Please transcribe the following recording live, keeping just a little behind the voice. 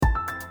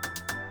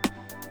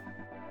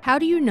How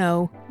do you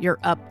know you're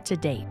up to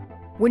date?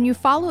 When you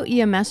follow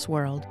EMS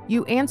World,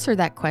 you answer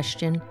that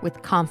question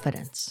with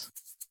confidence.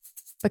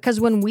 Because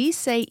when we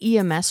say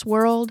EMS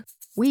World,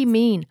 we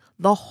mean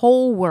the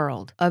whole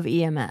world of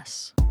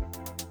EMS.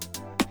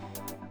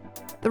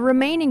 The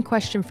remaining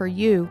question for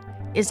you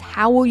is,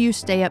 how will you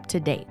stay up to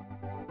date?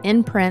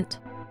 In print,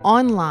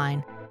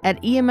 online,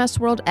 at EMS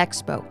World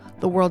Expo,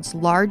 the world's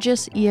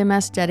largest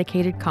EMS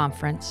dedicated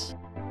conference,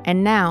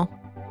 and now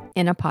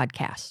in a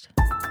podcast.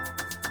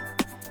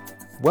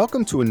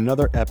 Welcome to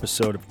another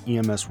episode of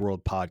EMS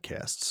World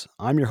Podcasts.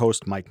 I'm your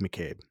host, Mike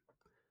McCabe.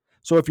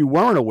 So if you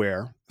weren't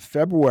aware,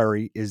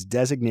 February is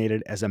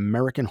designated as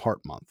American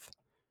Heart Month.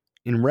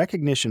 In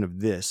recognition of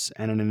this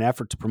and in an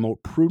effort to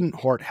promote prudent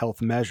heart health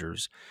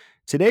measures,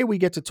 today we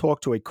get to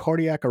talk to a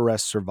cardiac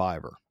arrest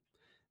survivor.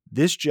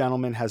 This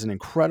gentleman has an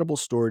incredible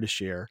story to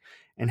share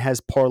and has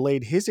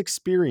parlayed his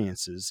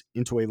experiences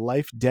into a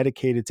life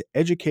dedicated to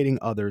educating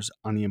others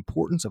on the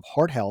importance of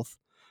heart health,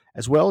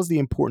 as well as the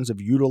importance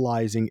of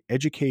utilizing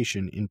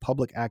education in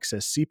public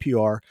access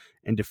CPR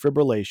and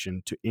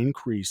defibrillation to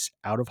increase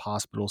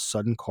out-of-hospital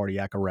sudden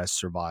cardiac arrest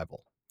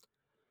survival.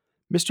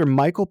 Mr.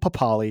 Michael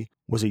Papali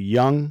was a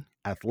young,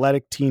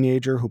 athletic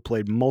teenager who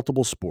played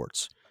multiple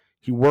sports.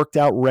 He worked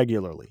out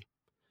regularly.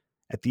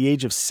 At the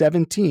age of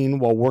 17,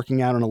 while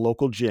working out in a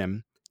local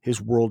gym,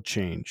 his world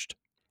changed.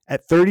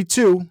 At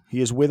 32,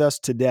 he is with us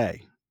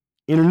today,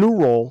 in a new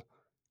role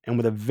and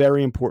with a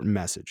very important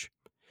message.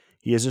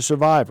 He is a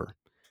survivor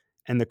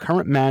and the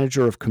current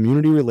manager of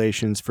community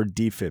relations for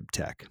Defib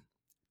Tech.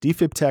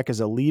 Defib Tech is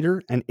a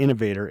leader and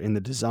innovator in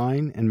the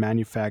design and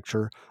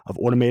manufacture of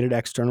automated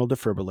external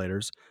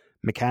defibrillators,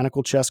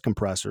 mechanical chest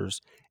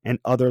compressors, and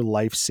other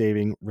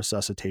life-saving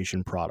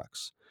resuscitation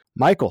products.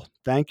 Michael,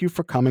 thank you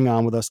for coming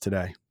on with us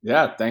today.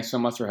 Yeah, thanks so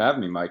much for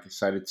having me, Mike.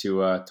 Excited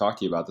to talk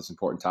to you about this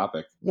important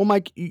topic. Well,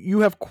 Mike,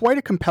 you have quite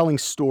a compelling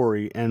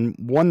story and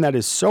one that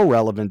is so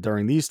relevant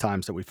during these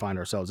times that we find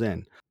ourselves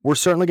in. We're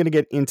certainly going to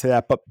get into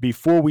that, but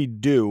before we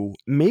do,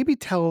 maybe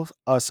tell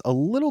us a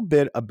little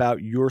bit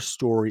about your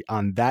story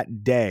on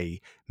that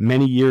day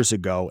many years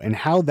ago and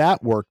how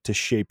that worked to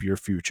shape your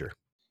future.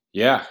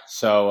 Yeah,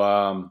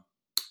 so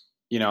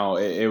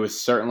it was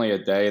certainly a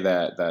day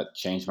that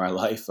changed my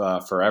life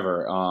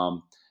forever.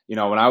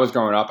 When I was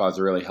growing up, I was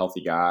a really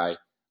healthy guy.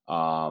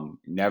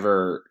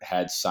 Never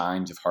had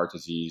signs of heart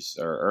disease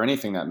or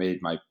anything that made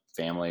my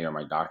family or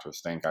my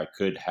doctors think I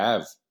could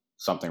have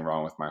something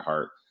wrong with my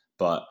heart.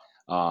 But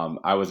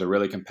I was a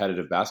really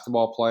competitive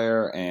basketball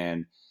player,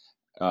 and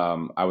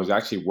I was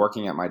actually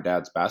working at my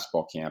dad's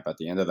basketball camp at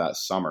the end of that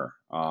summer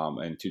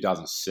in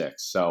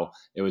 2006. So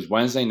it was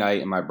Wednesday night,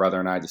 and my brother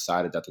and I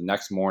decided that the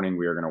next morning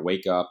we were going to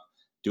wake up,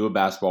 do a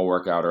basketball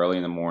workout early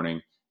in the morning,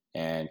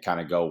 and kind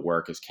of go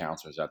work as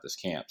counselors at this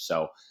camp.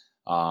 So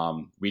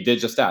we did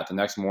just that. The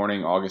next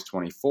morning, August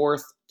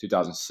 24th,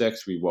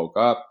 2006, we woke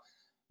up.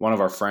 One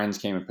of our friends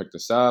came and picked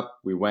us up.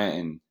 We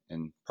went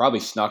and probably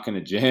snuck in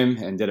the gym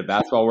and did a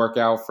basketball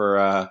workout for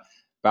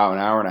about an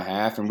hour and a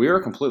half. And we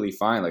were completely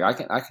fine. Like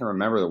I can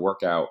remember the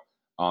workout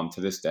to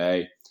this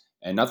day,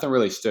 and nothing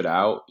really stood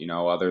out,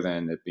 other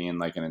than it being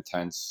like an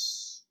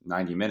intense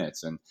 90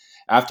 minutes. And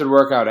after the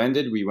workout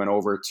ended, we went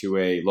over to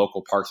a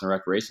local parks and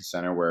recreation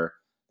center where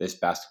this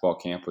basketball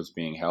camp was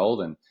being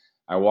held. And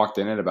I walked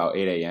in at about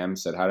 8 a.m.,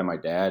 said hi to my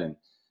dad, and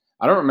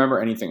I don't remember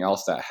anything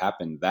else that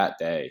happened that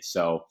day.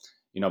 So,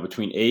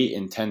 between 8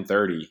 and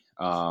 10:30,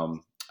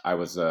 I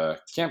was a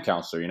camp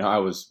counselor. I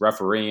was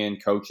refereeing,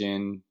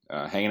 coaching,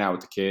 hanging out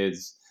with the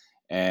kids.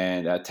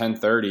 And at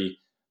 10:30,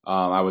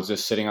 I was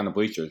just sitting on the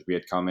bleachers. We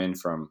had come in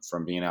from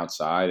being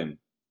outside, and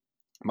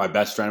my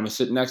best friend was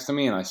sitting next to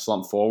me, and I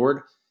slumped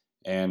forward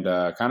and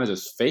kind of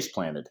just face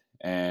planted,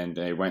 and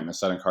I went in a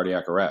sudden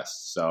cardiac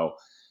arrest. So,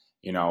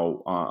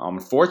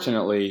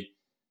 unfortunately,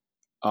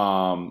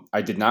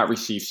 I did not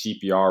receive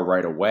CPR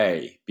right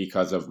away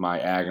because of my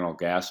agonal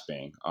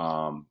gasping.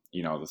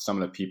 Some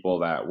of the people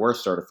that were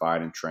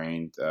certified and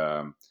trained,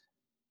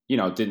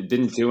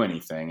 didn't do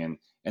anything.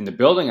 And the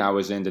building I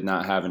was in did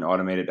not have an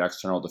automated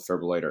external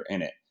defibrillator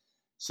in it.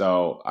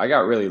 So I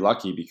got really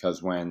lucky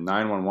because when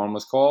 911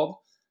 was called,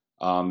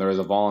 there was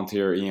a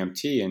volunteer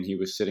EMT, and he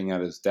was sitting at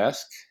his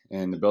desk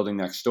in the building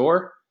next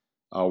door,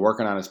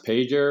 working on his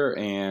pager,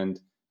 and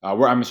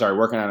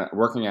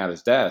working at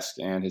his desk,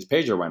 and his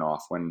pager went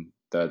off when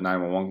the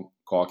 911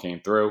 call came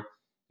through,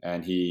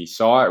 and he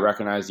saw it,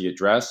 recognized the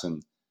address,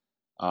 and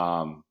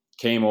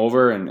came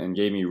over and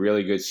gave me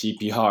really good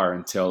CPR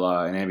until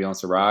an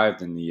ambulance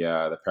arrived, and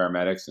the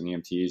paramedics and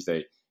EMTs,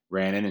 they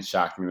ran in and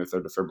shocked me with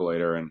their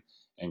defibrillator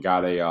and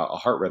got a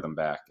heart rhythm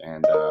back,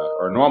 and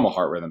or a normal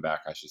heart rhythm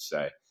back, I should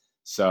say.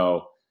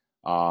 So,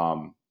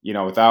 without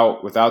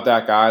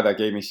that guy that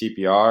gave me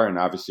CPR, and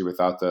obviously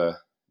without the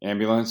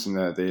ambulance and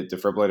the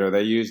defibrillator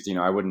they used,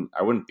 I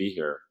wouldn't be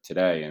here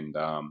today. And,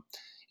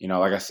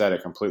 like I said,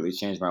 it completely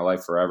changed my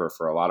life forever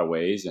for a lot of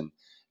ways. And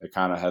it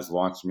kind of has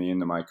launched me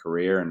into my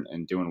career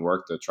and doing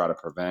work to try to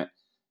prevent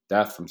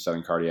death from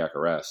sudden cardiac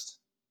arrest.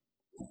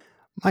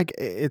 Mike,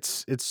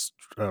 it's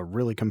a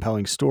really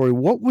compelling story.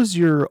 What was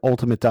your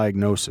ultimate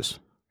diagnosis?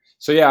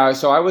 So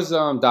I was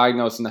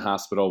diagnosed in the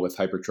hospital with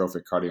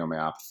hypertrophic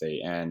cardiomyopathy,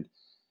 and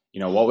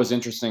what was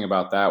interesting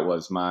about that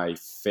was my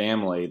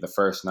family. The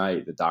first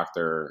night, the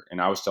doctor,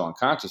 and I was still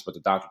unconscious, but the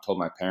doctor told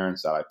my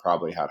parents that I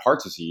probably had heart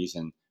disease,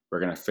 and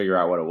we're going to figure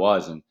out what it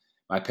was. And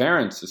my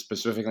parents,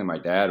 specifically my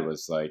dad,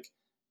 was like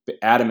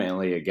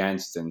adamantly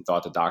against and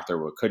thought the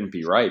doctor couldn't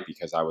be right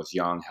because I was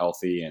young,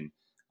 healthy, and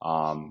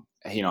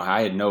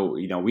I had no,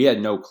 we had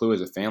no clue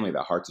as a family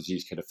that heart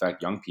disease could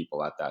affect young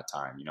people at that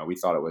time. We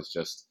thought it was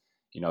just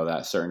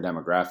that certain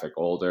demographic,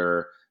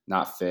 older,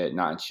 not fit,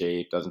 not in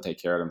shape, doesn't take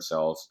care of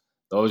themselves.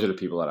 Those are the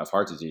people that have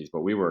heart disease.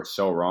 But we were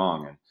so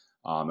wrong,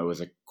 and it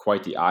was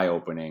quite the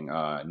eye-opening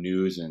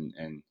news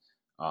and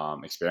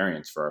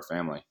experience for our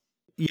family.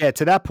 Yeah,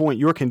 to that point,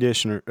 your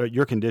condition,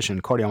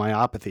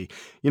 cardiomyopathy,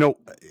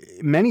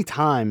 many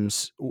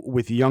times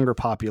with younger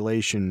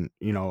population,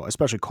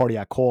 especially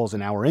cardiac calls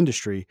in our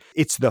industry,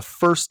 it's the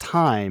first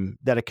time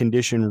that a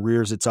condition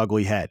rears its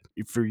ugly head.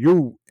 For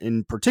you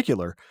in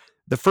particular,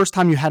 the first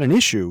time you had an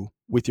issue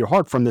with your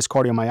heart from this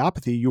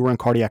cardiomyopathy, you were in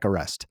cardiac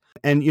arrest.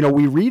 And,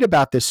 we read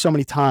about this so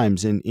many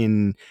times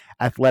in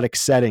athletic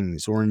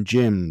settings or in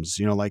gyms,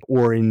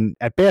 or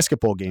at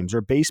basketball games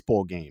or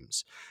baseball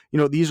games.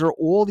 These are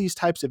all these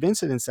types of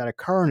incidents that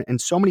occur. And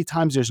so many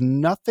times there's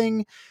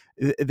nothing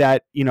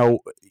that,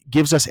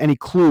 gives us any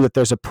clue that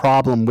there's a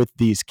problem with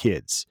these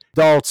kids.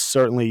 Adults,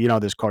 certainly,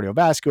 there's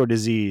cardiovascular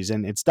disease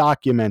and it's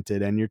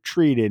documented and you're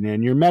treated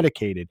and you're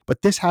medicated.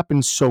 But this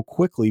happens so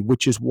quickly,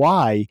 which is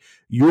why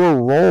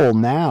your role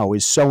now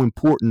is so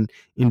important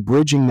in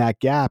bridging that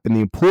gap and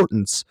the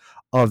importance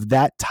of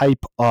that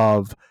type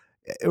of,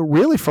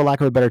 really, for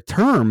lack of a better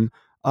term,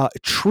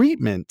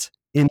 treatment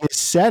in this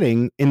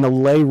setting in the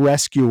lay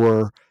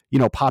rescuer,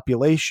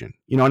 population.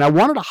 And I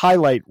wanted to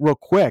highlight real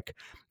quick,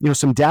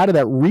 some data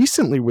that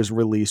recently was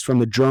released from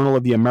the Journal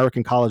of the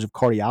American College of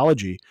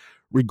Cardiology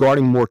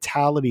regarding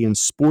mortality in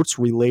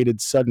sports-related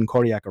sudden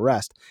cardiac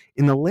arrest.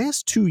 In the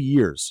last 2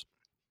 years,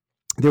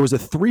 there was a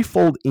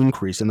 3-fold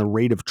increase in the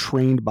rate of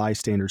trained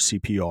bystander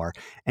CPR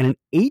and an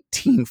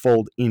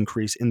 18-fold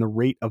increase in the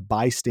rate of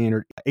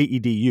bystander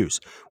AED use,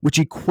 which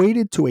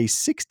equated to a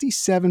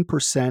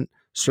 67%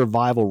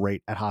 survival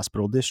rate at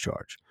hospital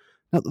discharge.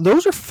 Now,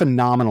 those are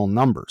phenomenal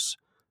numbers.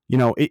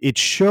 It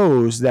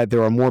shows that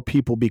there are more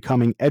people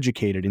becoming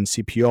educated in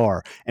CPR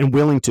and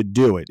willing to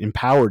do it,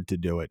 empowered to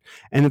do it,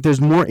 and that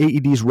there's more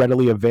AEDs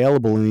readily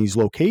available in these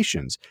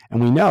locations.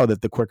 And we know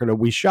that the quicker that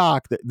we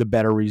shock, the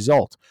better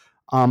result.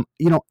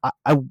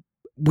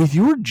 With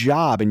your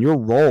job and your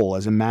role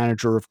as a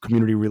manager of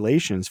community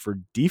relations for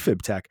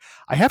DFib Tech,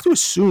 I have to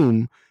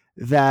assume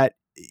that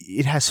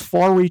it has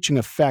far-reaching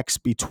effects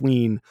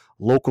between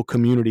local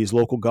communities,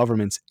 local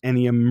governments, and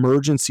the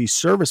emergency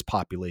service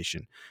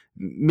population.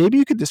 Maybe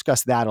you could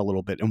discuss that a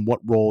little bit and what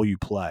role you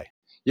play.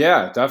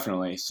 Yeah,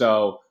 definitely.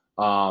 So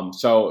I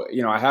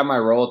have my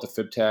role at the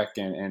FibTech,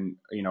 and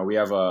we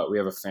have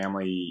a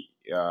family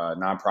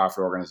nonprofit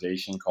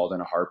organization called In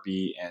a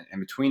Heartbeat,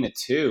 and between the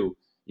two,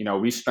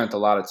 we've spent a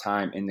lot of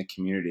time in the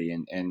community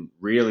and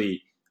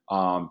really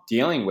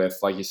dealing with,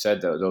 like you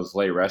said, those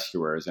lay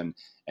rescuers. And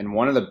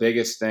one of the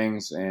biggest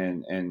things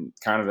and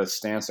kind of the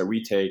stance that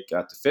we take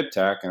at the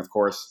FibTech, and of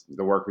course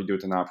the work we do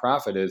with the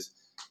nonprofit,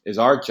 is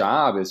our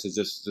job is to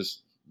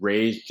just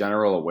raise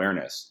general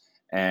awareness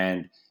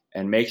and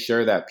make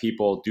sure that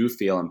people do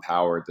feel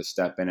empowered to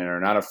step in and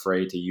are not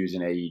afraid to use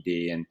an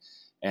AED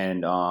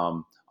and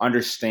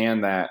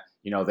understand that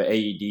the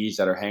AEDs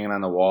that are hanging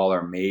on the wall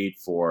are made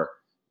for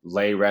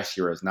lay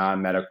rescuers,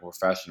 non-medical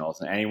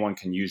professionals, and anyone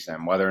can use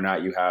them, whether or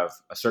not you have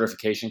a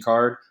certification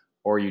card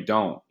or you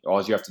don't.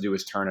 All you have to do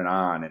is turn it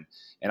on.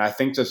 And I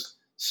think just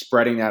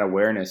spreading that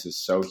awareness is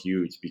so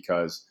huge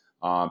because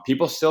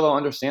people still don't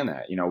understand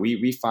that.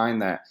 We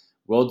find that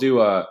we'll do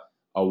a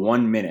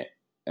 1 minute,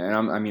 and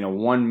I mean a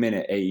 1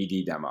 minute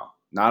AED demo,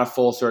 not a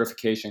full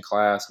certification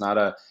class, not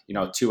a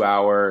 2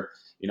 hour,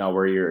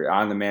 where you're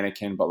on the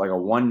mannequin, but like a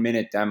 1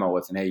 minute demo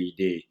with an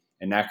AED.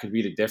 And that could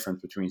be the difference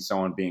between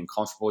someone being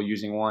comfortable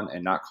using one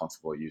and not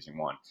comfortable using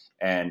one.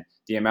 And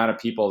the amount of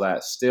people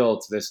that still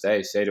to this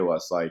day say to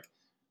us, like,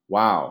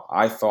 wow,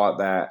 I thought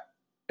that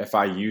if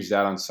I use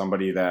that on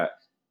somebody that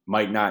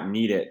might not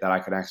need it, that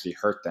I could actually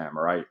hurt them,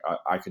 or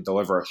I could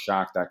deliver a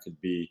shock that could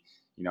be,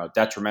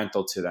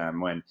 detrimental to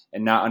them,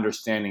 and not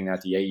understanding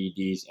that the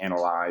AEDs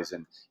analyze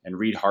and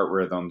read heart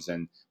rhythms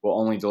and will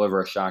only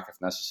deliver a shock if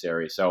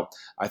necessary. So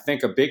I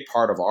think a big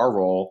part of our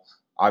role,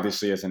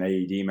 obviously as an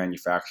AED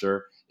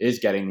manufacturer, is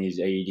getting these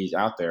AEDs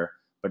out there,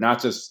 but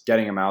not just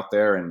getting them out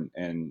there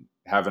and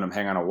having them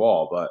hang on a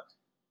wall, but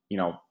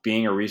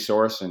being a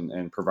resource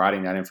and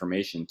providing that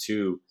information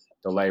to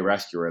the lay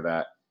rescuer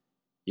that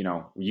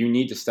you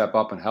need to step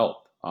up and help.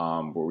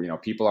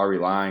 People are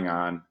relying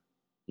on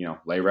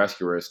lay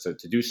rescuers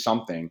to do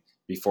something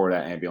before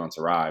that ambulance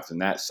arrives,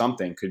 and that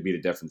something could be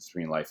the difference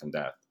between life and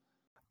death.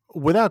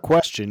 Without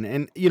question.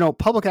 And,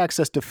 public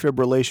access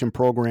defibrillation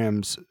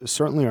programs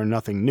certainly are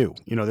nothing new.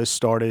 This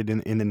started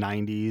in the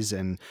 90s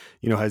and,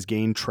 has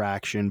gained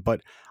traction.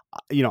 But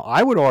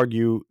I would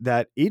argue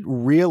that it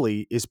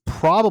really is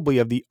probably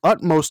of the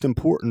utmost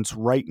importance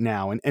right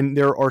now. And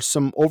there are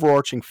some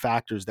overarching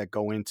factors that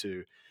go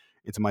into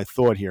my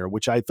thought here,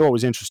 which I thought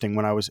was interesting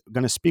when I was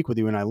going to speak with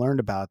you and I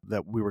learned about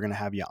that we were going to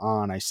have you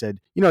on. I said,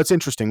 it's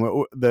interesting.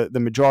 The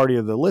majority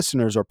of the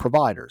listeners are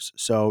providers.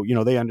 So,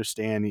 they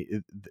understand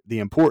the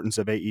importance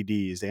of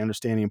AEDs. They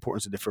understand the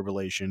importance of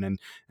defibrillation and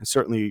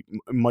certainly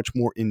much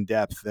more in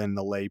depth than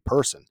the lay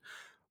person.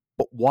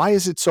 But why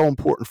is it so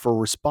important for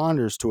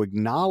responders to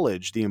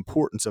acknowledge the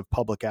importance of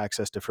public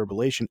access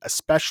defibrillation,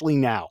 especially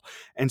now?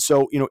 And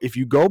so, if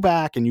you go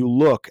back and you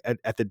look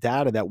at the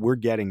data that we're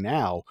getting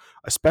now,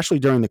 especially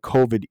during the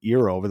COVID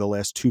era over the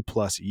last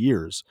 2+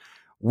 years,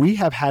 we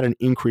have had an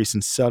increase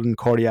in sudden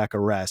cardiac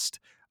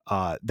arrest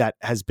that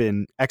has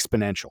been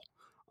exponential.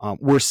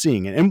 We're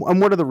seeing it. And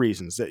what are the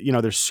reasons? That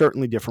there's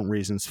certainly different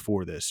reasons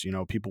for this.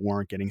 People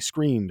weren't getting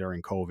screened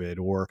during COVID,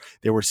 or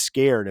they were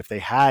scared if they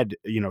had,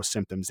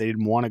 symptoms. They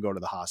didn't want to go to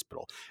the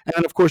hospital. And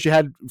then, of course, you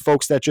had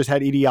folks that just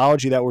had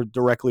etiology that were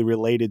directly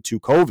related to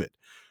COVID.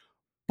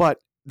 But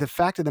the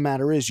fact of the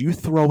matter is, you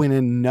throw in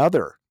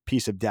another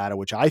piece of data,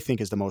 which I think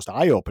is the most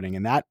eye-opening,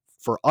 and that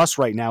for us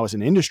right now as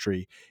an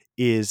industry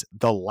is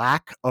the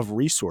lack of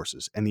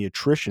resources and the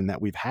attrition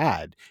that we've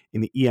had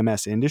in the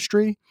EMS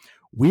industry.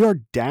 We are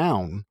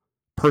down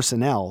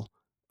personnel.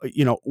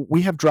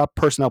 We have dropped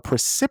personnel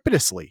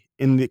precipitously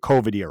in the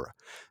COVID era.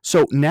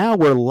 So now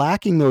we're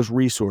lacking those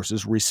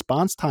resources.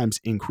 Response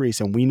times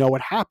increase, and we know what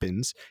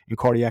happens in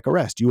cardiac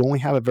arrest. You only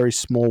have a very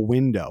small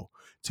window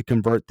to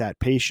convert that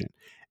patient.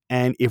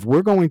 And if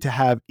we're going to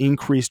have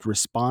increased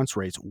response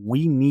rates,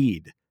 we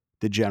need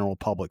the general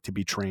public to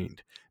be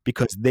trained,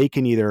 because they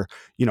can either,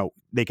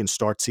 they can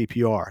start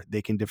CPR,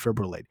 they can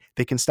defibrillate,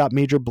 they can stop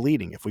major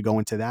bleeding if we go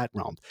into that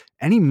realm.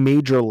 Any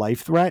major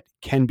life threat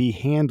can be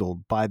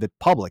handled by the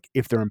public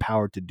if they're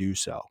empowered to do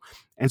so.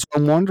 And so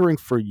I'm wondering,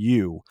 for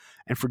you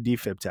and for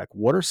Defib Tech,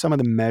 what are some of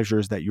the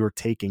measures that you're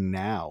taking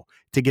now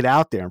to get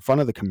out there in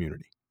front of the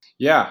community?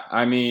 Yeah,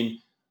 I mean,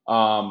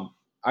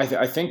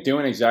 I think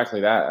doing exactly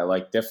that,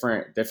 like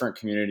different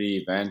community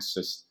events,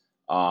 just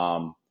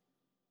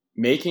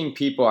making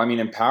people, I mean,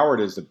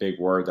 empowered is the big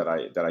word that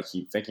I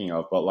keep thinking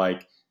of, but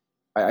like,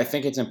 I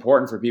think it's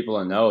important for people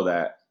to know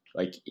that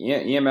like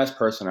EMS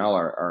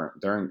personnel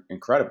they're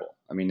incredible.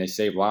 I mean, they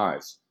save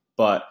lives,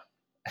 but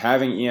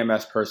having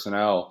EMS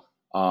personnel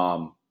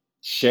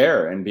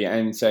share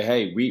and say,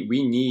 hey,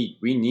 we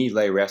need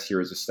lay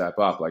rescuers to step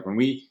up. Like when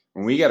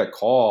we get a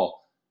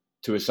call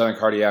to a sudden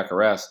cardiac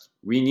arrest,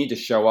 we need to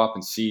show up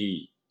and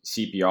see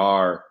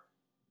CPR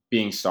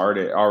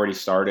already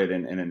started,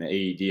 and an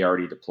AED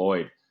already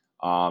deployed.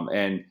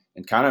 And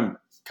kind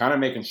of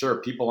making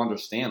sure people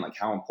understand like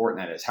how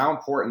important that is, how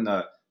important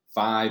the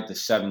 5 to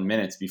 7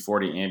 minutes before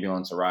the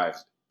ambulance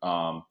arrives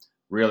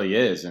really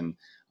is. And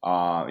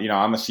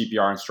I'm a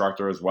CPR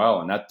instructor as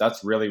well, and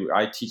that's really,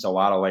 I teach a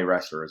lot of lay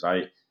rescuers.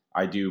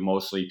 I do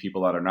mostly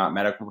people that are not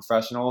medical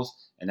professionals,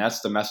 and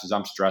that's the message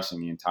I'm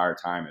stressing the entire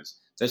time is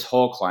this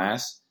whole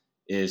class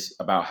is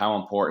about how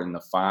important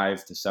the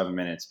 5 to 7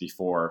 minutes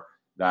before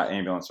that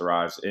ambulance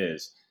arrives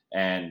is.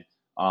 And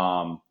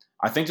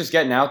I think just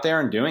getting out there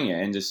and doing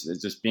it, and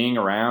just being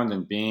around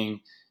and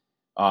being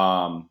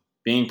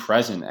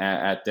present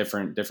at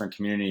different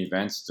community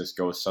events just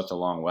goes such a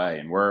long way.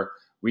 And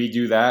we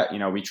do that.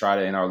 We try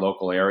to, in our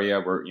local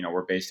area,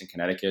 we're based in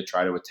Connecticut,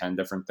 try to attend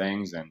different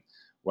things. And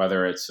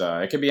whether it's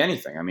it could be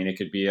anything. I mean, it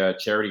could be a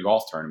charity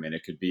golf tournament,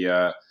 it could be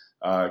a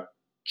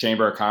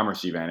Chamber of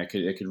Commerce event,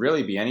 it could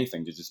really be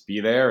anything, to just be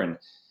there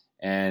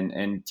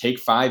and take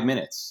 5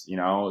 minutes,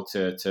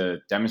 to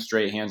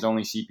demonstrate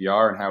hands-only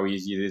CPR and how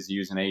easy it is to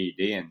use an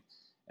AED,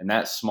 and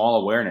that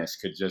small awareness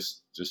could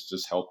just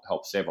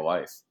help save a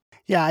life.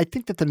 Yeah, I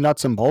think that the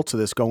nuts and bolts of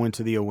this go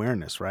into the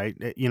awareness, right?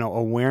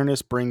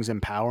 Awareness brings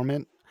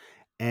empowerment.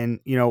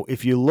 And,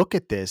 if you look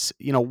at this,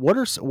 what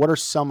are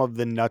some of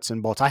the nuts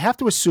and bolts? I have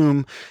to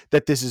assume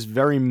that this is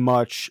very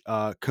much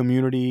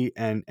community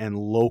and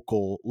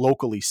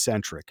locally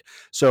centric.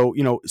 So,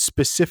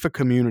 specific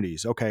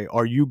communities. Okay,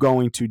 are you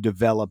going to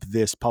develop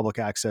this public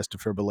access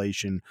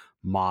defibrillation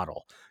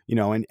model?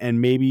 And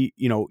maybe,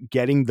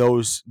 getting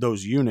those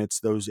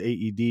units, those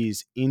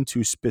AEDs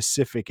into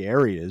specific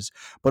areas,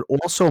 but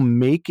also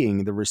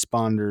making the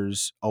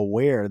responders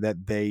aware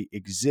that they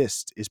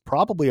exist is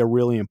probably a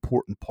really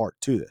important part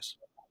to this.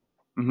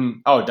 Mm-hmm.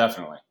 Oh,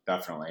 definitely.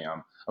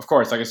 Of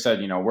course, like I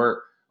said,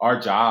 our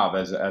job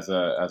as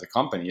a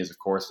company is, of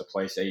course, to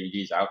place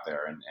AEDs out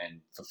there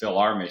and fulfill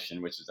our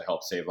mission, which is to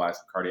help save lives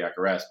from cardiac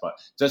arrest. But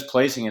just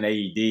placing an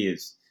AED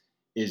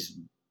is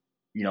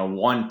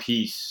one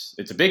piece.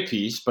 It's a big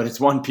piece, but it's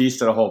one piece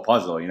to the whole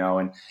puzzle,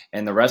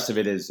 and the rest of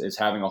it is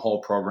having a whole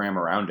program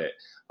around it.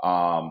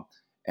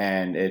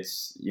 And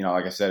it's,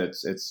 like I said,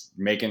 it's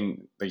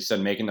making, like you said,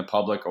 making the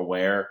public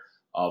aware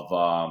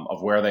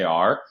of where they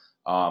are.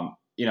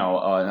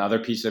 Another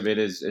piece of it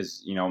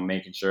is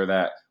making sure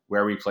that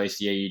where we place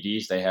the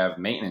AEDs, they have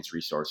maintenance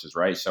resources,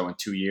 right? So in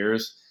 2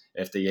 years,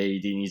 if the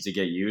AED needs to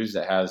get used,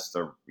 it has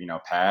the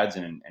pads,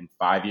 and in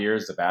 5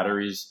 years the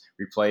batteries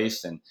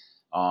replaced. And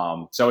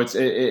So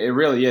it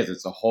really is.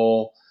 It's a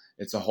whole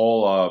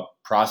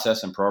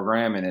process and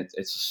program, and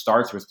it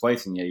starts with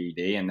placing the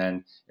AED, and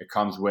then it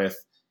comes with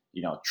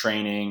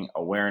training,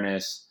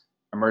 awareness,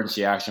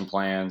 emergency action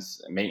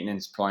plans,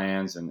 maintenance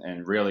plans,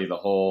 and really the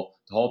whole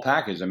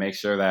package to make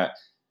sure that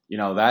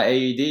that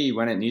AED,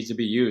 when it needs to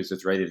be used,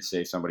 it's ready to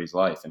save somebody's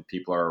life, and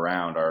people are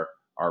around are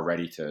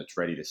ready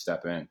to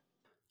step in.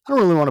 I don't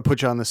really want to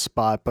put you on the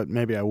spot, but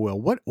maybe I will.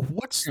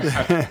 What's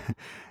the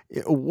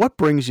what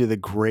brings you the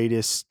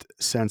greatest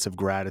sense of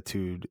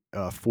gratitude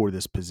for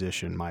this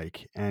position,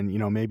 Mike? And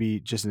maybe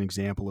just an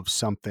example of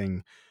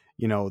something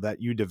that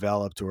you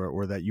developed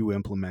or that you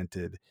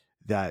implemented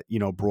that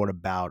brought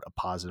about a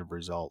positive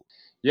result.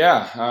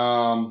 Yeah,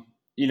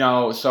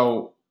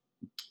 so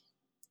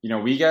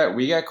we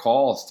get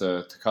calls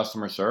to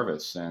customer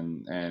service,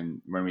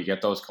 and when we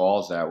get those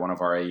calls that one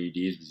of our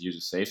AEDs was used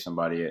to save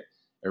somebody,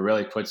 it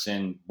really puts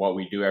in what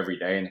we do every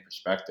day into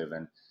perspective.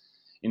 And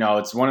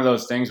it's one of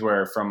those things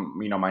where from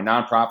my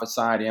nonprofit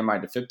side and my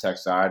DefibTech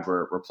side,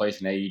 we're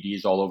placing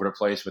AEDs all over the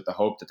place with the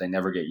hope that they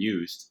never get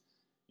used.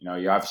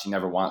 You obviously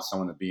never want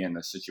someone to be in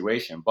this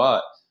situation,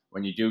 but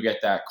when you do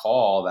get that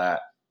call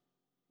that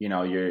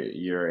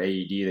your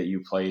AED that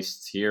you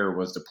placed here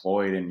was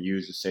deployed and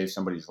used to save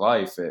somebody's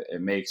life,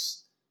 it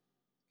makes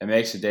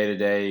the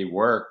day-to-day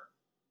work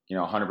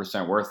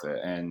 100% worth it.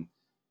 And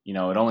it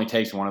only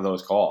takes one of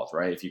those calls,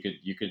 right? If you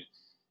could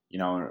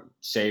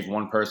save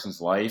one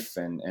person's life,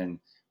 and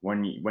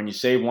when you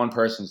save one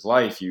person's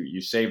life,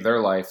 you save their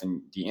life,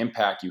 and the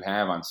impact you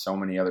have on so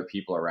many other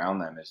people around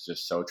them is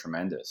just so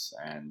tremendous,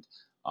 and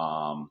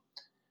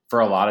for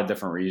a lot of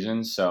different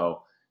reasons.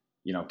 So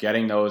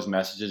getting those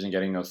messages and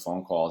getting those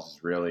phone calls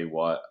is really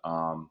what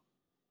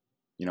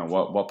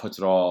puts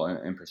it all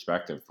in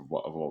perspective of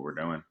what we're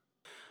doing.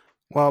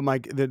 Well,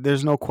 Mike,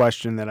 there's no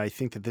question that I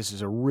think that this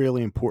is a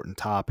really important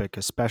topic,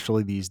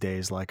 especially these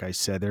days. Like I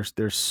said,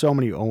 there's so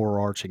many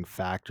overarching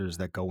factors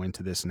that go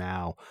into this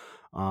now.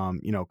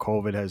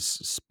 COVID has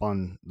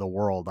spun the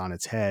world on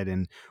its head,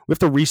 and we have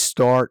to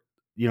restart.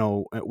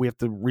 We have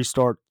to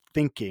restart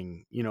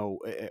thinking.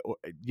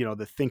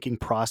 The thinking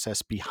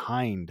process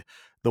behind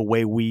the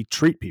way we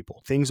treat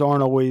people. Things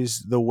aren't always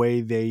the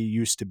way they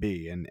used to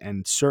be,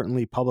 and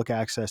certainly public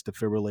access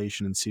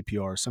defibrillation and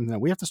CPR is something that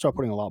we have to start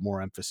putting a lot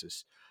more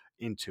emphasis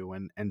into.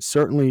 And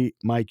certainly,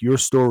 Mike, your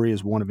story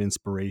is one of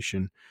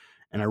inspiration,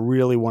 and I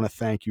really want to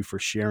thank you for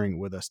sharing it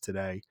with us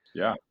today.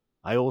 Yeah.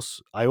 I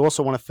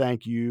also want to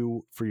thank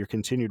you for your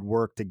continued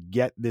work to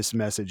get this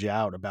message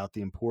out about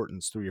the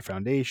importance through your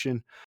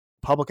foundation,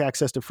 public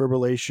access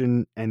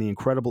defibrillation, and the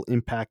incredible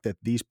impact that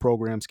these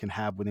programs can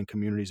have within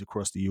communities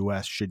across the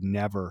U.S. should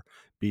never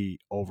be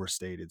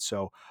overstated.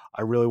 So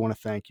I really want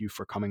to thank you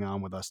for coming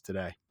on with us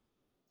today.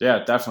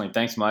 Yeah, definitely.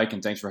 Thanks, Mike,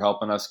 and thanks for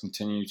helping us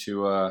continue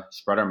to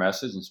spread our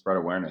message and spread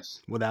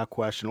awareness. Without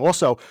question.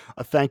 Also,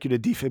 a thank you to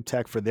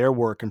DefibTech for their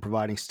work in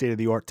providing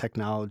state-of-the-art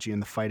technology in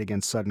the fight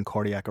against sudden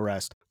cardiac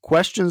arrest.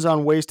 Questions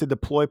on ways to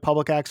deploy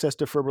public access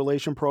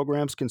defibrillation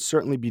programs can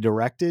certainly be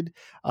directed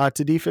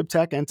to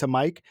DefibTech and to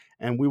Mike,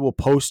 and we will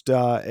post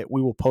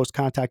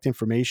contact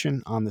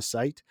information on the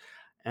site.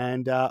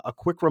 And a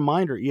quick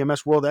reminder,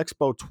 EMS World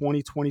Expo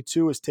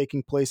 2022 is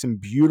taking place in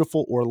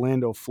beautiful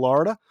Orlando,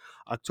 Florida,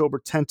 October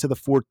 10th to the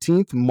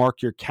 14th.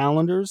 Mark your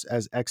calendars,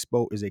 as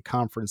Expo is a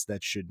conference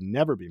that should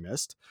never be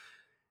missed.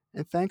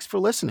 And thanks for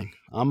listening.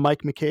 I'm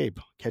Mike McCabe.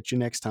 Catch you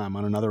next time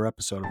on another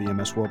episode of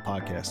EMS World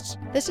Podcasts.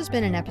 This has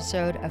been an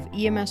episode of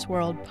EMS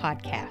World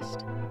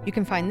Podcast. You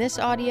can find this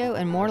audio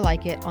and more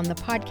like it on the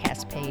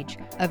podcast page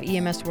of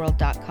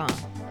emsworld.com.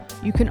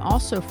 You can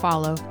also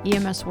follow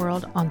EMS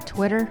World on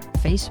Twitter,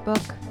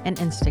 Facebook, and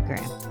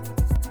Instagram.